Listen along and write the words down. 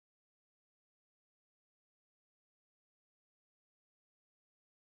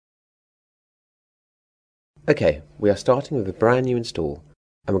Okay, we are starting with a brand new install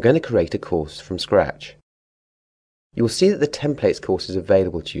and we're going to create a course from scratch. You will see that the templates course is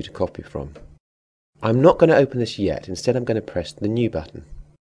available to you to copy from. I'm not going to open this yet, instead I'm going to press the New button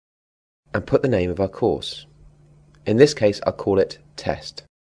and put the name of our course. In this case I'll call it Test.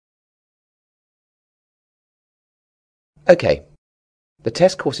 Okay, the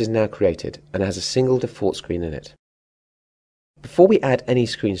test course is now created and has a single default screen in it. Before we add any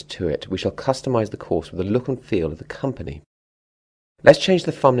screens to it, we shall customize the course with the look and feel of the company. Let's change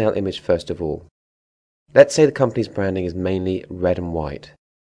the thumbnail image first of all. Let's say the company's branding is mainly red and white.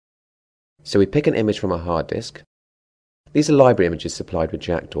 So we pick an image from our hard disk. These are library images supplied with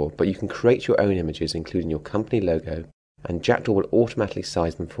Jackdaw, but you can create your own images including your company logo, and Jackdaw will automatically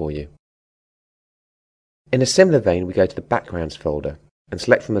size them for you. In a similar vein, we go to the Backgrounds folder and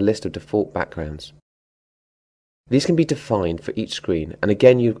select from a list of default backgrounds. These can be defined for each screen, and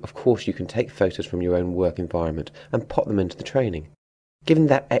again of course you can take photos from your own work environment and pop them into the training, giving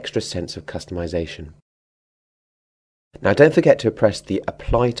that extra sense of customization. Now don't forget to press the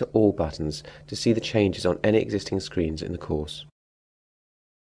Apply to All buttons to see the changes on any existing screens in the course.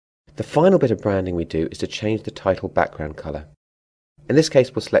 The final bit of branding we do is to change the title background colour. In this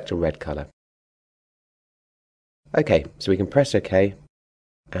case we'll select a red colour. Okay, so we can press OK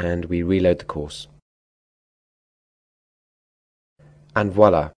and we reload the course. And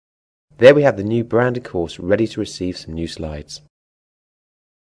voila! There we have the new branded course ready to receive some new slides.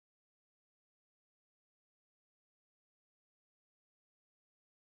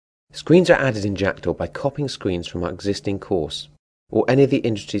 Screens are added in Jackdaw by copying screens from our existing course, or any of the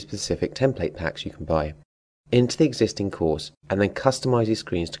industry-specific template packs you can buy, into the existing course and then customize these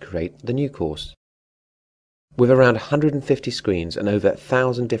screens to create the new course. With around 150 screens and over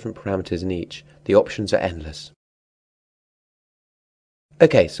 1,000 different parameters in each, the options are endless.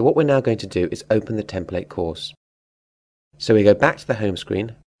 Okay, so what we're now going to do is open the template course. So we go back to the home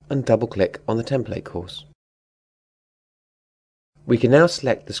screen and double click on the template course. We can now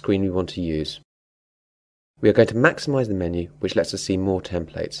select the screen we want to use. We are going to maximize the menu, which lets us see more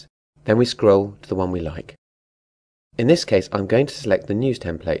templates. Then we scroll to the one we like. In this case, I'm going to select the News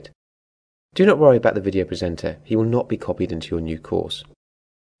template. Do not worry about the video presenter, he will not be copied into your new course.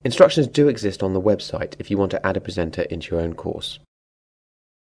 Instructions do exist on the website if you want to add a presenter into your own course.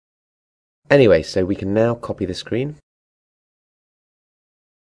 Anyway, so we can now copy the screen,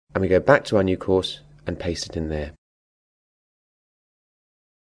 and we go back to our new course and paste it in there.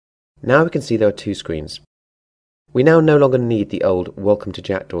 Now we can see there are two screens. We now no longer need the old Welcome to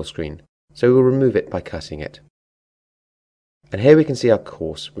Jackdaw screen, so we will remove it by cutting it. And here we can see our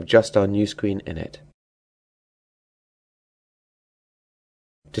course with just our new screen in it.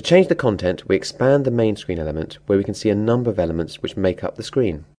 To change the content, we expand the main screen element where we can see a number of elements which make up the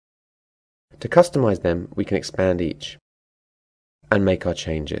screen. To customize them, we can expand each and make our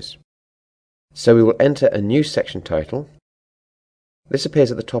changes. So we will enter a new section title. This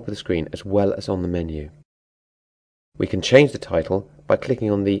appears at the top of the screen as well as on the menu. We can change the title by clicking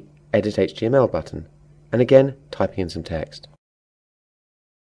on the Edit HTML button and again typing in some text.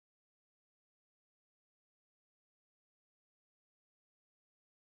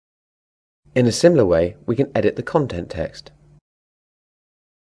 In a similar way, we can edit the content text.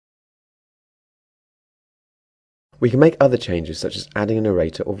 We can make other changes such as adding a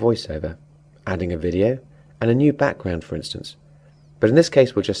narrator or voiceover, adding a video, and a new background for instance, but in this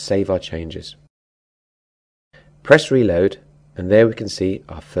case we'll just save our changes. Press Reload and there we can see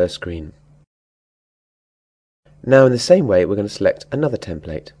our first screen. Now in the same way we're going to select another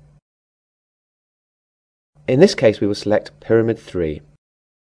template. In this case we will select Pyramid 3.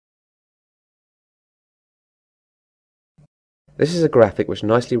 This is a graphic which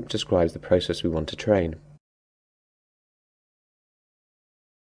nicely describes the process we want to train.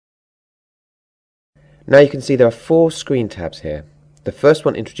 Now you can see there are 4 screen tabs here. The first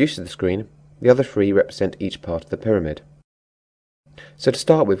one introduces the screen, the other 3 represent each part of the pyramid. So to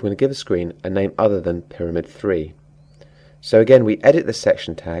start with, we're going to give the screen a name other than Pyramid 3. So again we edit the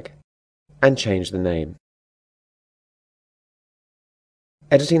section tag and change the name.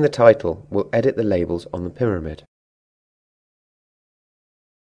 Editing the title will edit the labels on the pyramid.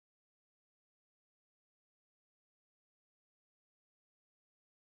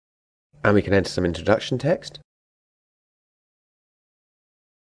 And we can enter some introduction text.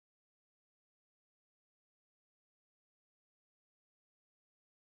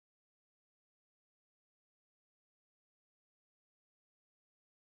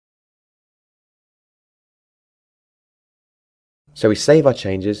 So we save our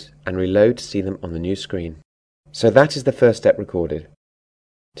changes and reload to see them on the new screen. So that is the first step recorded.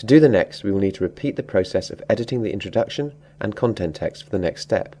 To do the next, we will need to repeat the process of editing the introduction and content text for the next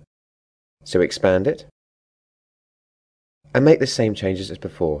step. So expand it, and make the same changes as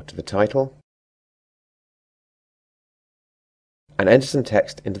before to the title, and enter some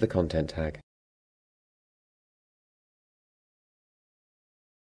text into the content tag.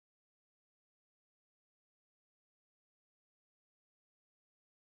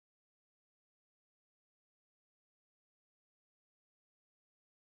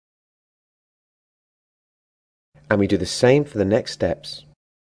 And we do the same for the next steps.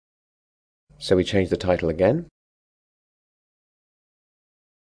 So we change the title again,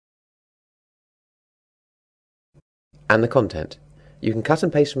 and the content. You can cut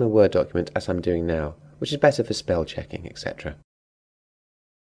and paste from a Word document as I'm doing now, which is better for spell checking, etc.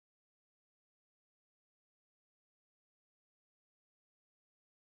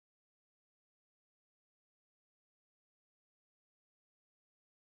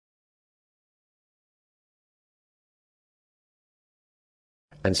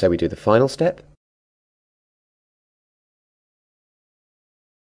 And so we do the final step,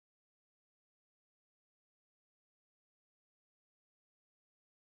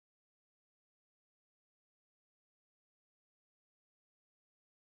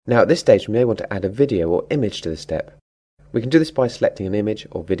 Now at this stage we may want to add a video or image to the step. We can do this by selecting an image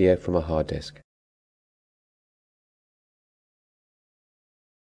or video from a hard disk.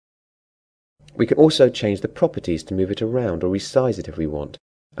 We can also change the properties to move it around or resize it if we want,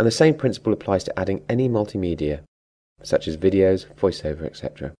 and the same principle applies to adding any multimedia, such as videos, voiceover,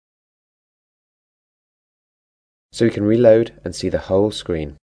 etc. So we can reload and see the whole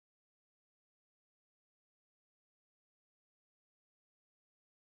screen.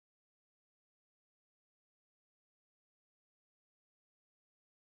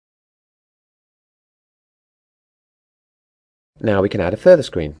 Now we can add a further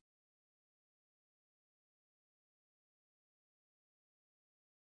screen.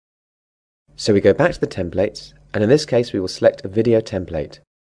 So we go back to the templates, and in this case we will select a video template.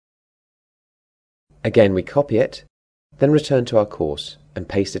 Again we copy it, then return to our course and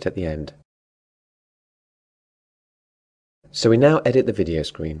paste it at the end. So we now edit the video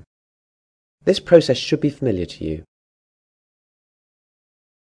screen. This process should be familiar to you.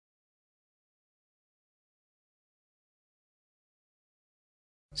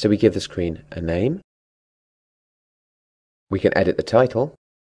 So we give the screen a name. We can edit the title.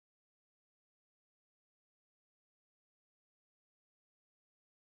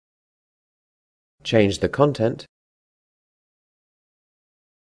 Change the content.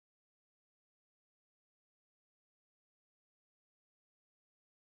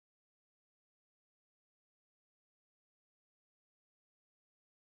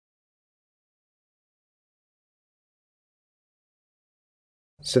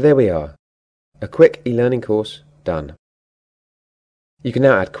 So there we are, a quick e-learning course done. You can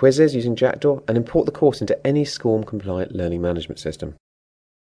now add quizzes using Jackdaw and import the course into any SCORM-compliant learning management system.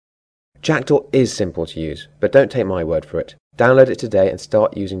 Jackdaw is simple to use, but don't take my word for it. Download it today and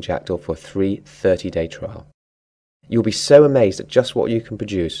start using Jackdaw for a free 30-day trial. You'll be so amazed at just what you can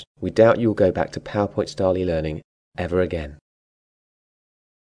produce, we doubt you'll go back to PowerPoint style e-learning ever again.